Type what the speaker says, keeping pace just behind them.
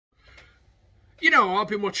You know, I've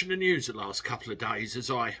been watching the news the last couple of days, as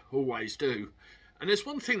I always do, and there's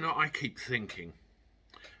one thing that I keep thinking.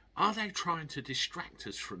 Are they trying to distract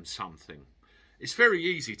us from something? It's very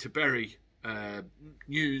easy to bury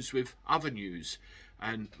news with other news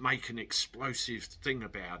and make an explosive thing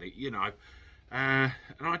about it, you know. And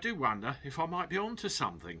I do wonder if I might be onto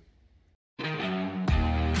something.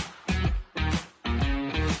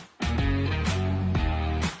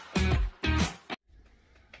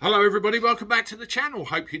 Hello everybody, welcome back to the channel.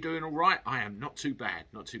 Hope you're doing all right. I am not too bad,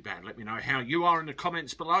 not too bad. Let me know how you are in the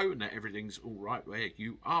comments below and that everything's all right where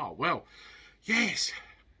you are. Well, yes,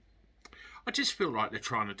 I just feel like they're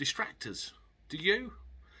trying to distract us. Do you?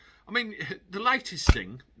 I mean, the latest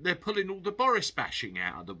thing, they're pulling all the Boris bashing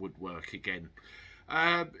out of the woodwork again.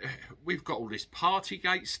 We've got all this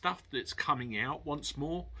Partygate stuff that's coming out once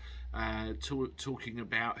more, talking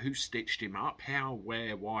about who stitched him up, how,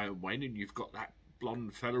 where, why and when, and you've got that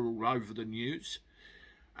blonde fella all over the news.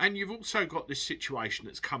 And you've also got this situation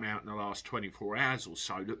that's come out in the last 24 hours or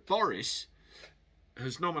so, that Boris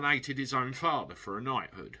has nominated his own father for a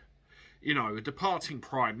knighthood. You know, a departing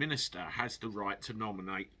Prime Minister has the right to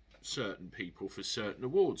nominate certain people for certain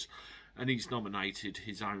awards, and he's nominated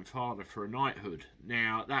his own father for a knighthood.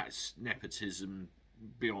 Now, that's nepotism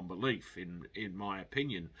beyond belief, in my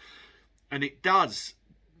opinion. And it does,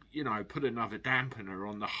 you know, put another dampener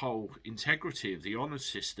on the whole integrity of the honour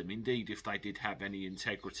system, indeed, if they did have any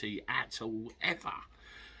integrity at all, ever.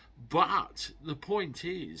 But the point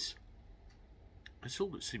is, that's all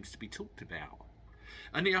that seems to be talked about.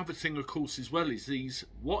 And the other thing, of course, as well, is these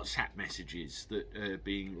WhatsApp messages that are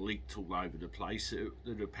being leaked all over the place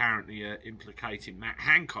that apparently are implicating Matt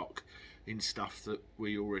Hancock in stuff that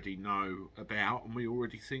we already know about and we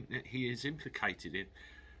already think that he is implicated in.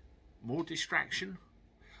 More distraction?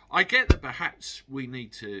 I get that perhaps we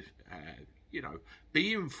need to, you know,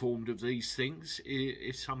 be informed of these things,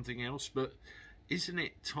 if something else, but isn't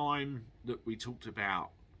it time that we talked about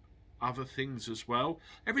other things as well?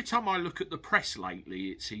 Every time I look at the press lately,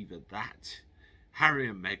 it's either that, Harry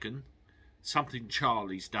and Meghan, something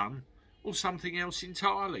Charlie's done, or something else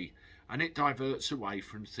entirely. And it diverts away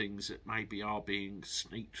from things that maybe are being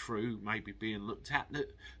sneaked through, maybe being looked at,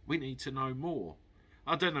 that we need to know more.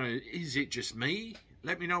 I don't know, is it just me?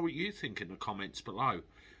 Let me know what you think in the comments below.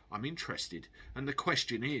 I'm interested. And the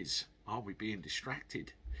question is, are we being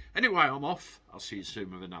distracted? Anyway, I'm off. I'll see you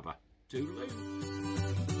soon with another.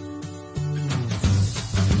 Toodaloo.